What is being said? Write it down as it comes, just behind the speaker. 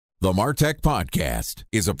The MarTech Podcast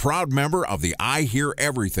is a proud member of the I Hear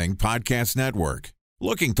Everything Podcast Network.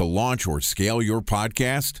 Looking to launch or scale your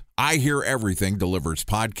podcast? I Hear Everything delivers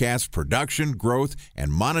podcast production, growth,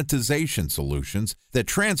 and monetization solutions that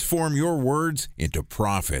transform your words into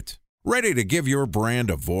profit. Ready to give your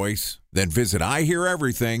brand a voice? Then visit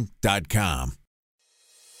iheareverything.com.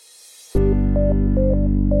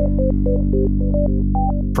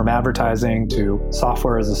 From advertising to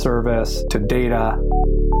software as a service to data.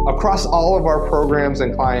 Across all of our programs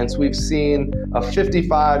and clients, we've seen a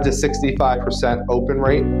 55 to 65% open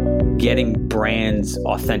rate. Getting brands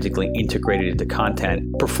authentically integrated into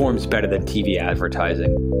content performs better than TV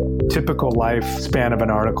advertising. Typical lifespan of an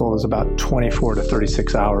article is about 24 to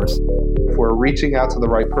 36 hours. If we're reaching out to the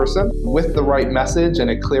right person with the right message and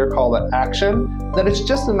a clear call to action, then it's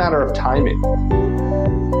just a matter of timing.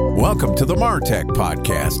 Welcome to the MarTech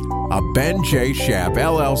Podcast, a Ben J. Schaap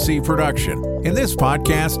LLC production. In this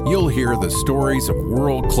podcast, you'll hear the stories of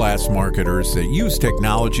world-class marketers that use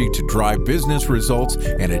technology to drive business results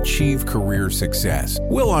and achieve career success.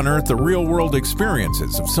 We'll unearth the real-world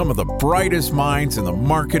experiences of some of the brightest minds in the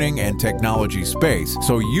marketing and technology space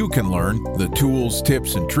so you can learn the tools,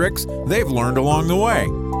 tips, and tricks they've learned along the way.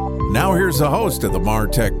 Now here's the host of the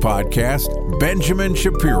MarTech Podcast, Benjamin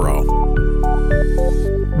Shapiro.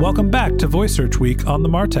 Welcome back to Voice Search Week on the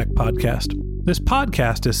MarTech Podcast. This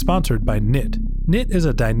podcast is sponsored by Knit. Knit is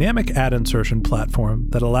a dynamic ad insertion platform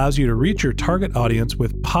that allows you to reach your target audience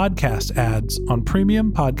with podcast ads on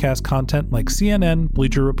premium podcast content like CNN,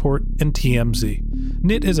 Bleacher Report, and TMZ.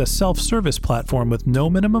 Knit is a self-service platform with no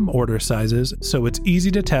minimum order sizes, so it's easy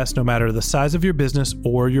to test no matter the size of your business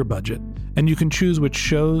or your budget. And you can choose which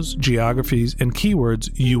shows, geographies, and keywords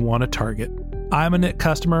you want to target. I'm a Knit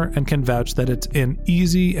customer and can vouch that it's an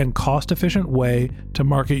easy and cost-efficient way to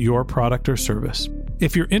market your product or service.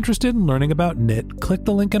 If you're interested in learning about Knit, click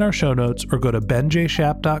the link in our show notes or go to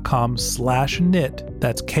benjschaap.com/knit,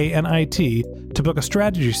 that's K-N-I-T, to book a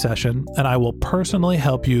strategy session, and I will personally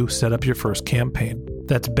help you set up your first campaign.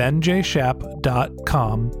 That's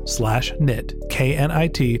benjschaap.com/knit,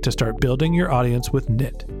 K-N-I-T, to start building your audience with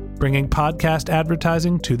Knit, bringing podcast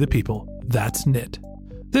advertising to the people. That's Knit.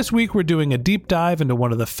 This week, we're doing a deep dive into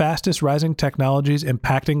one of the fastest rising technologies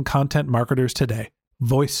impacting content marketers today,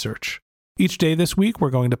 voice search. Each day this week, we're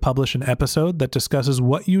going to publish an episode that discusses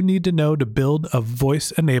what you need to know to build a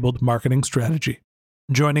voice-enabled marketing strategy.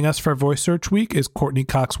 Joining us for Voice Search Week is Courtney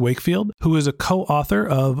Cox Wakefield, who is a co-author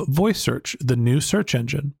of Voice Search, the new search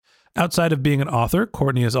engine. Outside of being an author,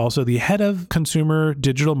 Courtney is also the head of consumer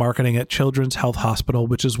digital marketing at Children's Health Hospital,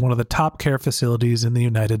 which is one of the top care facilities in the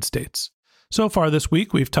United States. So far this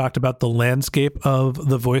week, we've talked about the landscape of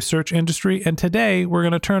the voice search industry, and today we're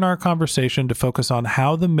going to turn our conversation to focus on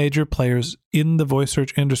how the major players in the voice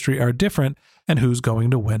search industry are different and who's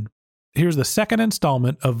going to win. Here's the second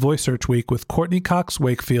installment of Voice Search Week with Courtney Cox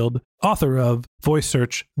Wakefield, author of Voice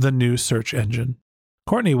Search, the new search engine.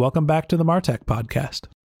 Courtney, welcome back to the MarTech Podcast.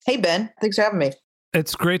 Hey, Ben. Thanks for having me.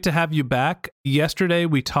 It's great to have you back. Yesterday,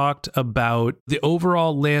 we talked about the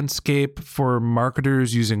overall landscape for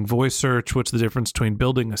marketers using voice search. What's the difference between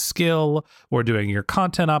building a skill or doing your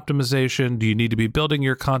content optimization? Do you need to be building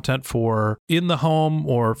your content for in the home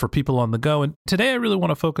or for people on the go? And today, I really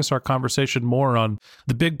want to focus our conversation more on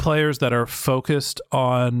the big players that are focused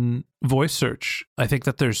on voice search. I think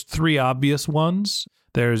that there's three obvious ones.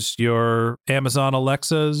 There's your Amazon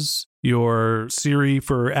Alexas, your Siri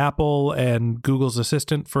for Apple, and Google's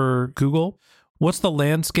Assistant for Google. What's the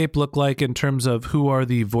landscape look like in terms of who are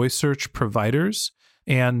the voice search providers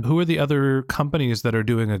and who are the other companies that are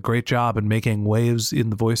doing a great job and making waves in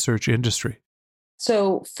the voice search industry?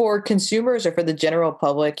 So for consumers or for the general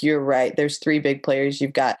public, you're right. There's three big players.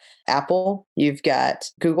 You've got Apple, you've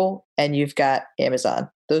got Google, and you've got Amazon.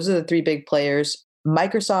 Those are the three big players.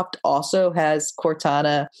 Microsoft also has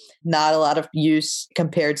Cortana, not a lot of use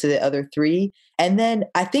compared to the other three. And then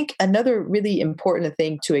I think another really important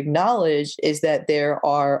thing to acknowledge is that there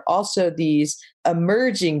are also these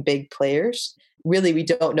emerging big players. Really, we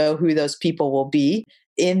don't know who those people will be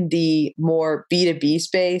in the more B2B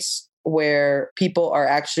space, where people are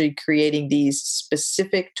actually creating these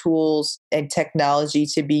specific tools and technology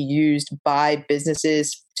to be used by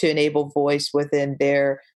businesses to enable voice within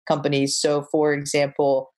their companies. So, for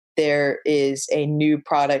example, there is a new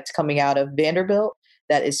product coming out of Vanderbilt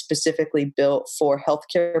that is specifically built for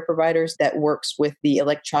healthcare providers that works with the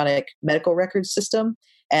electronic medical record system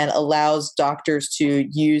and allows doctors to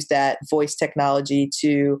use that voice technology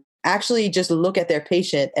to actually just look at their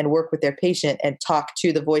patient and work with their patient and talk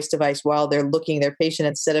to the voice device while they're looking at their patient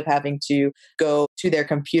instead of having to go to their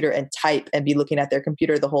computer and type and be looking at their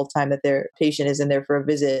computer the whole time that their patient is in there for a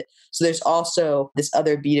visit. So there's also this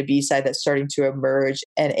other B2B side that's starting to emerge.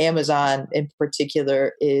 And Amazon in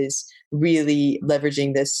particular is really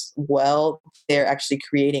leveraging this well. They're actually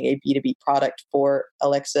creating a B2B product for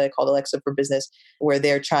Alexa called Alexa for Business, where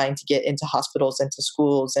they're trying to get into hospitals and to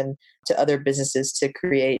schools and to other businesses to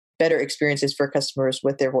create better experiences for customers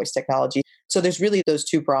with their voice technology. So there's really those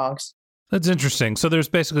two prongs. That's interesting. So there's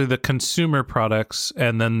basically the consumer products,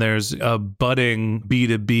 and then there's a budding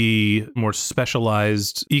B2B, more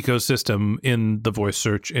specialized ecosystem in the voice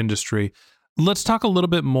search industry. Let's talk a little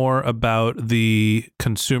bit more about the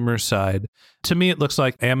consumer side. To me, it looks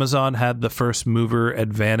like Amazon had the first mover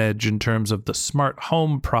advantage in terms of the smart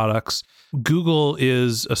home products. Google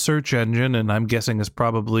is a search engine, and I'm guessing is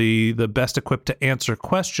probably the best equipped to answer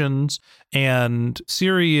questions. And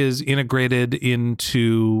Siri is integrated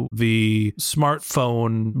into the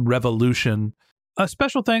smartphone revolution. A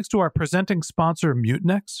special thanks to our presenting sponsor,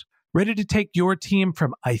 Mutinex. Ready to take your team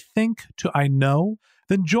from I think to I know?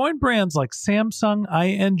 Then join brands like Samsung,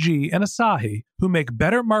 ING, and Asahi who make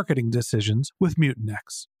better marketing decisions with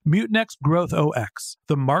Mutinex. Mutinex Growth OS,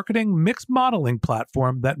 the marketing mix modeling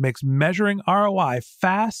platform that makes measuring ROI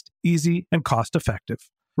fast, easy, and cost-effective.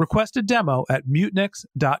 Request a demo at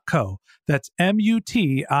mutinex.co. That's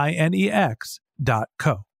MUTINEX.co.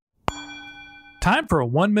 Time for a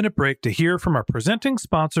 1-minute break to hear from our presenting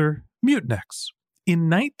sponsor, Mutinex.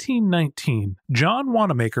 In 1919, John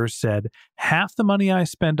Wanamaker said, "Half the money I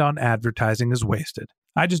spend on advertising is wasted.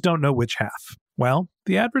 I just don't know which half." Well,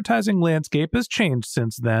 the advertising landscape has changed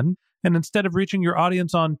since then, and instead of reaching your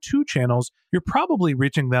audience on 2 channels, you're probably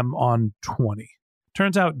reaching them on 20.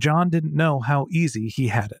 Turns out John didn't know how easy he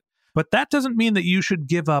had it. But that doesn't mean that you should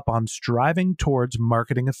give up on striving towards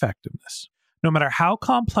marketing effectiveness. No matter how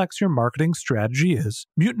complex your marketing strategy is,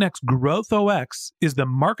 Mutinex Growth OS is the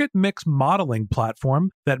market mix modeling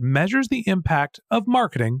platform that measures the impact of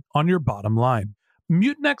marketing on your bottom line.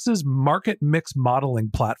 Mutinex's market mix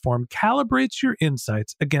modeling platform calibrates your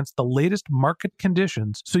insights against the latest market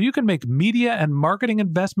conditions so you can make media and marketing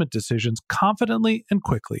investment decisions confidently and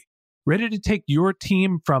quickly. Ready to take your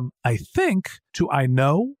team from I think to I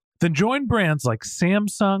know? Then join brands like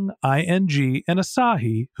Samsung, ING, and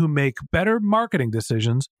Asahi who make better marketing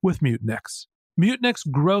decisions with Mutinex. Mutinex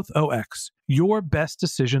Growth OS. Your best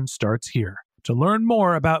decision starts here. To learn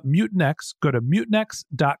more about Mutinex, go to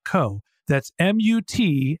mutinex.co. That's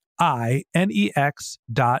MUTINEX.co.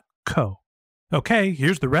 Okay,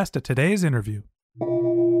 here's the rest of today's interview.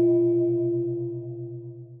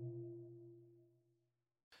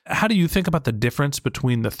 How do you think about the difference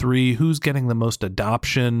between the three? Who's getting the most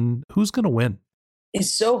adoption? Who's going to win?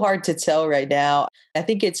 It's so hard to tell right now. I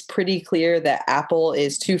think it's pretty clear that Apple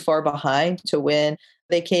is too far behind to win.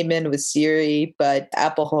 They came in with Siri, but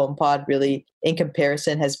Apple HomePod really, in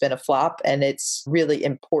comparison, has been a flop. And it's really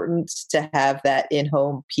important to have that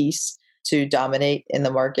in-home piece to dominate in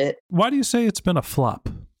the market. Why do you say it's been a flop?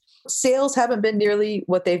 Sales haven't been nearly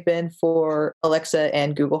what they've been for Alexa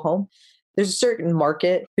and Google Home. There's a certain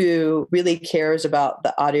market who really cares about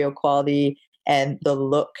the audio quality and the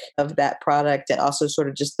look of that product, and also sort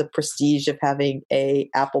of just the prestige of having a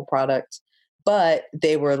Apple product. But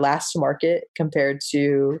they were last to market compared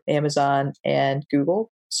to Amazon and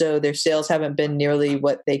Google. So their sales haven't been nearly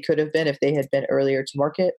what they could have been if they had been earlier to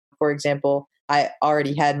market. For example, I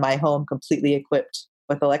already had my home completely equipped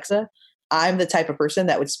with Alexa. I'm the type of person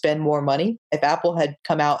that would spend more money. If Apple had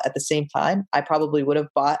come out at the same time, I probably would have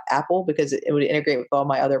bought Apple because it would integrate with all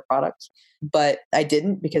my other products. But I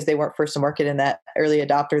didn't, because they weren't first to market, and that early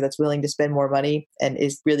adopter that's willing to spend more money and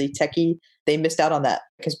is really techie, they missed out on that,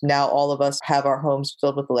 because now all of us have our homes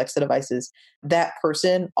filled with Alexa devices. That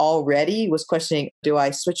person already was questioning, do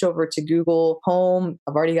I switch over to Google Home?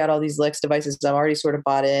 I've already got all these Alexa devices. I'm already sort of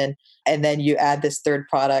bought in. And then you add this third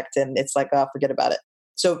product and it's like, oh, forget about it.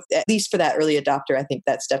 So at least for that early adopter, I think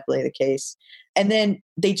that's definitely the case. And then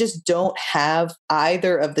they just don't have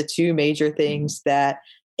either of the two major things that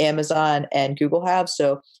Amazon and Google have.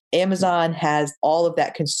 So Amazon has all of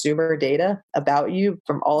that consumer data about you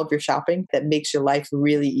from all of your shopping that makes your life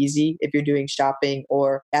really easy if you're doing shopping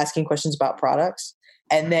or asking questions about products.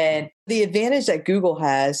 And then the advantage that Google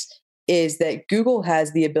has is that Google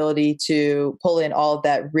has the ability to pull in all of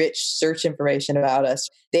that rich search information about us.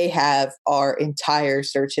 They have our entire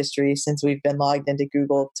search history since we've been logged into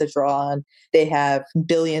Google to draw on. They have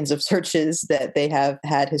billions of searches that they have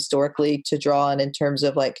had historically to draw on in terms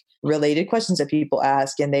of like related questions that people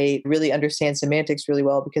ask. And they really understand semantics really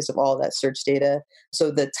well because of all that search data.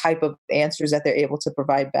 So the type of answers that they're able to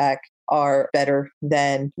provide back are better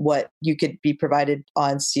than what you could be provided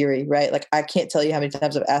on Siri, right? Like I can't tell you how many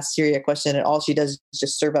times I've asked Siri a question and all she does is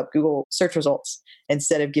just serve up Google search results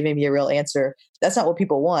instead of giving me a real answer. That's not what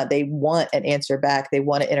people want. They want an answer back. They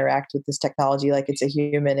want to interact with this technology like it's a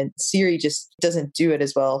human. And Siri just doesn't do it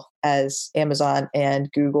as well as Amazon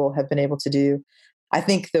and Google have been able to do. I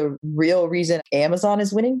think the real reason Amazon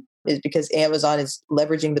is winning is because Amazon is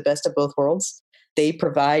leveraging the best of both worlds. They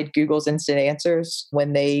provide Google's instant answers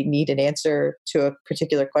when they need an answer to a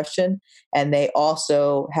particular question. And they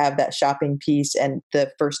also have that shopping piece and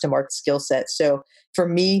the first to market skill set. So for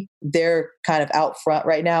me, they're kind of out front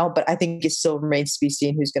right now, but I think it still remains to be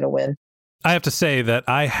seen who's going to win. I have to say that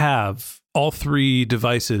I have all 3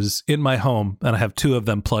 devices in my home, and I have 2 of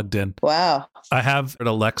them plugged in. Wow. I have an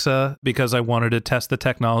Alexa because I wanted to test the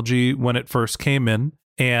technology when it first came in.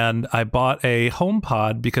 And I bought a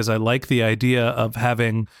HomePod because I like the idea of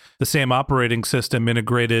having the same operating system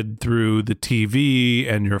integrated through the TV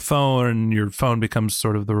and your phone. Your phone becomes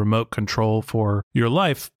sort of the remote control for your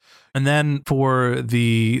life. And then for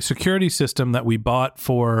the security system that we bought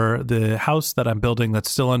for the house that I'm building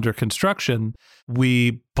that's still under construction,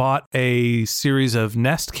 we bought a series of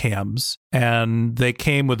Nest cams and they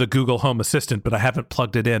came with a Google Home Assistant, but I haven't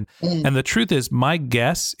plugged it in. And the truth is, my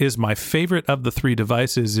guess is my favorite of the 3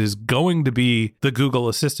 devices is going to be the Google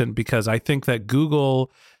Assistant because I think that Google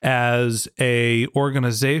as a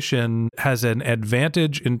organization has an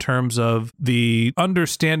advantage in terms of the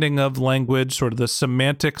understanding of language, sort of the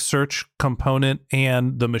semantic search component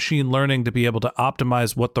and the machine learning to be able to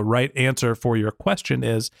optimize what the right answer for your question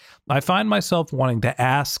is. I find myself wanting to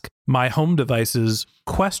ask my home devices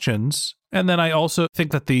questions. And then I also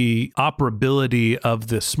think that the operability of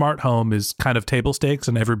the smart home is kind of table stakes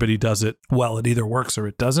and everybody does it well. It either works or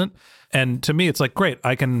it doesn't. And to me, it's like, great,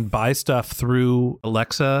 I can buy stuff through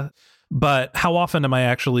Alexa, but how often am I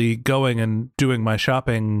actually going and doing my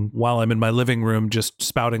shopping while I'm in my living room, just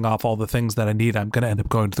spouting off all the things that I need? I'm going to end up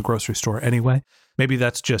going to the grocery store anyway. Maybe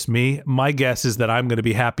that's just me. My guess is that I'm going to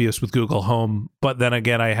be happiest with Google Home. But then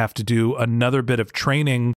again, I have to do another bit of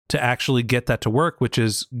training to actually get that to work, which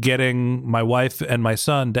is getting my wife and my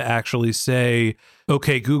son to actually say,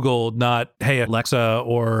 okay, Google, not, hey, Alexa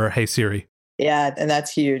or hey, Siri. Yeah, and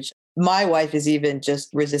that's huge. My wife is even just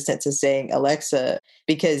resistant to saying Alexa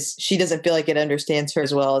because she doesn't feel like it understands her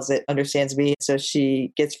as well as it understands me. So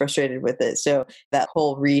she gets frustrated with it. So that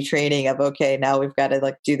whole retraining of, okay, now we've got to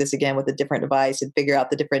like do this again with a different device and figure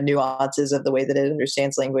out the different nuances of the way that it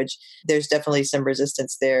understands language. There's definitely some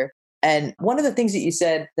resistance there. And one of the things that you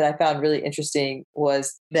said that I found really interesting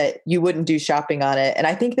was that you wouldn't do shopping on it. And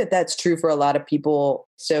I think that that's true for a lot of people.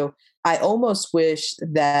 So I almost wish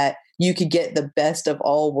that you could get the best of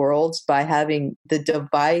all worlds by having the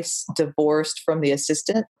device divorced from the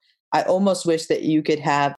assistant. I almost wish that you could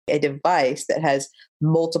have a device that has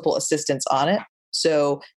multiple assistants on it.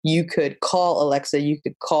 So you could call Alexa, you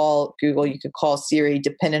could call Google, you could call Siri,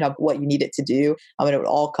 depending on what you need it to do. I mean, it would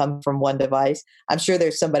all come from one device. I'm sure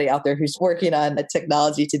there's somebody out there who's working on a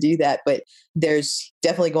technology to do that, but there's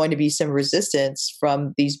definitely going to be some resistance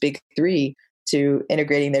from these big 3 to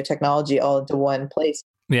integrating their technology all into one place.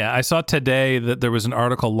 Yeah, I saw today that there was an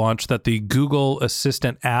article launched that the Google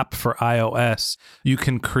Assistant app for iOS, you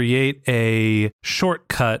can create a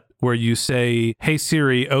shortcut where you say, hey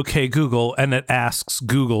Siri, okay Google, and it asks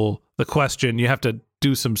Google the question. You have to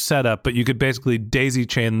do some setup, but you could basically daisy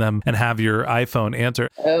chain them and have your iPhone answer.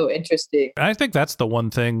 Oh, interesting. I think that's the one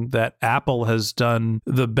thing that Apple has done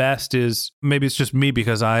the best is, maybe it's just me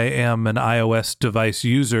because I am an iOS device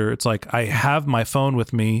user. It's like I have my phone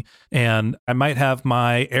with me and I might have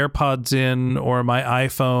my AirPods in or my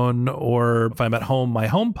iPhone, or if I'm at home, my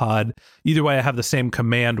HomePod. Either way, I have the same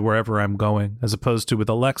command wherever I'm going, as opposed to with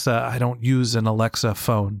Alexa, I don't use an Alexa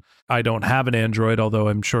phone. I don't have an Android, although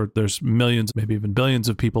I'm sure there's millions, maybe even billions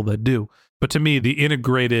of people that do. But to me, the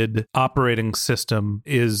integrated operating system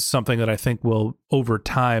is something that I think will, over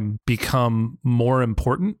time, become more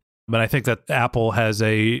important. But I think that Apple has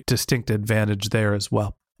a distinct advantage there as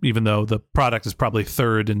well, even though the product is probably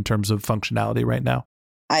 3rd in terms of functionality right now.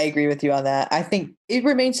 I agree with you on that. I think it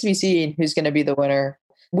remains to be seen who's going to be the winner.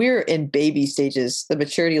 We're in baby stages. The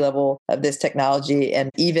maturity level of this technology, and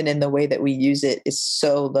even in the way that we use it, is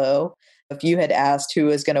so low. If you had asked who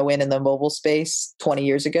was going to win in the mobile space 20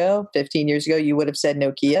 years ago, 15 years ago, you would have said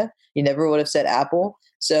Nokia. You never would have said Apple.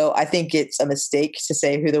 So I think it's a mistake to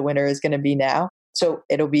say who the winner is going to be now. So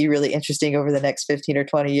it'll be really interesting over the next 15 or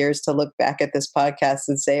 20 years to look back at this podcast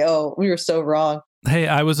and say, oh, we were so wrong. Hey,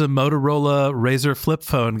 I was a Motorola Razr flip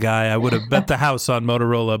phone guy. I would have bet the house on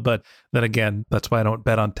Motorola, but then again, that's why I don't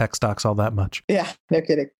bet on tech stocks all that much. Yeah, no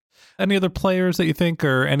kidding. Any other players that you think,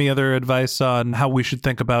 or any other advice on how we should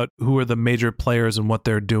think about who are the major players and what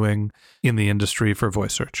they're doing in the industry for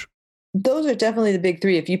voice search? Those are definitely the big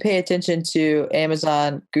three. If you pay attention to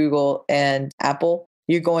Amazon, Google, and Apple,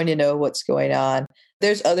 you're going to know what's going on.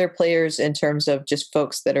 There's other players in terms of just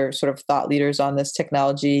folks that are sort of thought leaders on this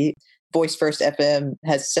technology. Voice First FM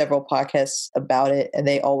has several podcasts about it, and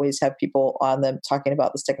they always have people on them talking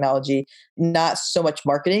about this technology. Not so much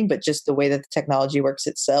marketing, but just the way that the technology works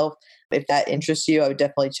itself. If that interests you, I would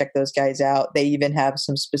definitely check those guys out. They even have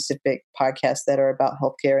some specific podcasts that are about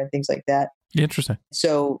healthcare and things like that. Interesting.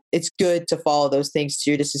 So it's good to follow those things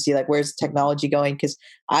too, just to see like, where's the technology going? Because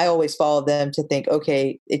I always follow them to think,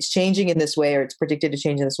 okay, it's changing in this way, or it's predicted to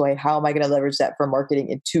change in this way. How am I going to leverage that for marketing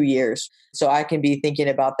in 2 years? So I can be thinking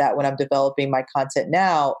about that when I'm developing my content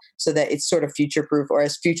now, so that it's sort of future-proof, or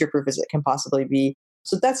as future-proof as it can possibly be.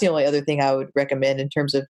 So that's the only other thing I would recommend in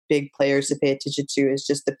terms of big players to pay attention to, is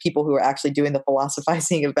just the people who are actually doing the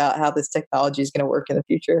philosophizing about how this technology is going to work in the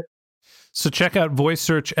future. So check out Voice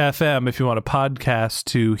Search FM if you want a podcast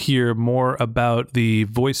to hear more about the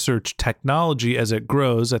voice search technology as it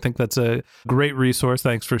grows. I think that's a great resource.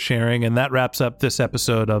 Thanks for sharing. And that wraps up this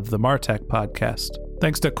episode of the MarTech podcast.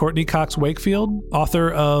 Thanks to Courtney Cox Wakefield,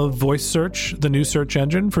 author of Voice Search, the new search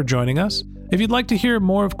engine, for joining us. If you'd like to hear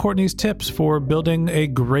more of Courtney's tips for building a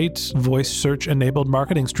great voice search-enabled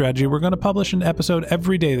marketing strategy, we're going to publish an episode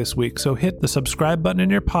every day this week. So hit the subscribe button in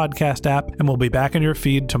your podcast app, and we'll be back in your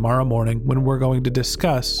feed tomorrow morning when we're going to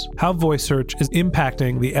discuss how voice search is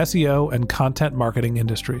impacting the SEO and content marketing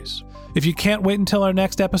industries. If you can't wait until our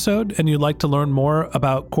next episode and you'd like to learn more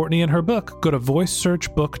about Courtney and her book, go to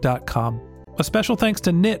voicesearchbook.com. A special thanks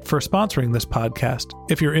to Knit for sponsoring this podcast.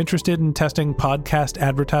 If you're interested in testing podcast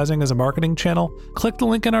advertising as a marketing channel, click the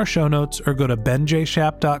link in our show notes or go to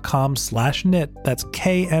benjshap.com/knit, that's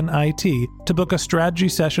KNIT, to book a strategy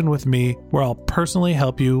session with me where I'll personally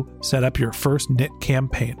help you set up your first Knit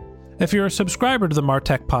campaign. If you're a subscriber to the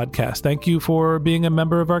MarTech podcast, thank you for being a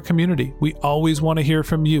member of our community. We always want to hear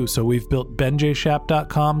from you, so we've built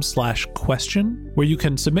benjshap.com/question, where you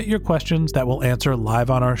can submit your questions that we'll answer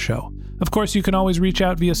live on our show. Of course, you can always reach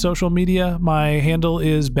out via social media. My handle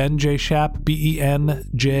is benjshap, BENJSHAP,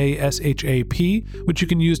 which you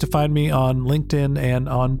can use to find me on LinkedIn and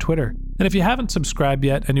on Twitter. And if you haven't subscribed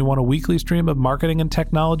yet and you want a weekly stream of marketing and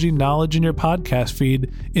technology knowledge in your podcast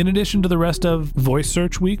feed, in addition to the rest of Voice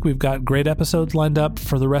Search Week, we've got great episodes lined up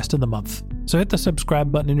for the rest of the month. So hit the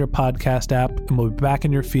subscribe button in your podcast app, and we'll be back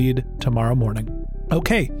in your feed tomorrow morning.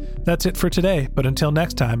 Okay, that's it for today, but until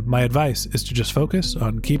next time, my advice is to just focus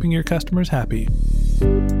on keeping your customers happy.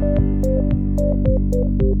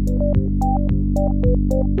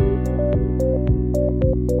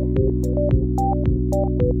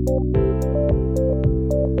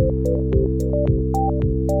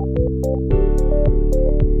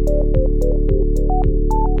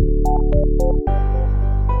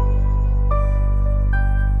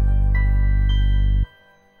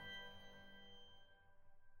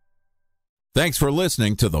 Thanks for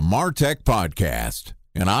listening to the MarTech Podcast,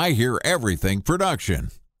 an I Hear Everything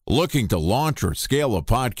production. Looking to launch or scale a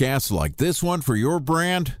podcast like this one for your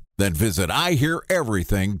brand? Then visit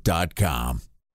iheareverything.com.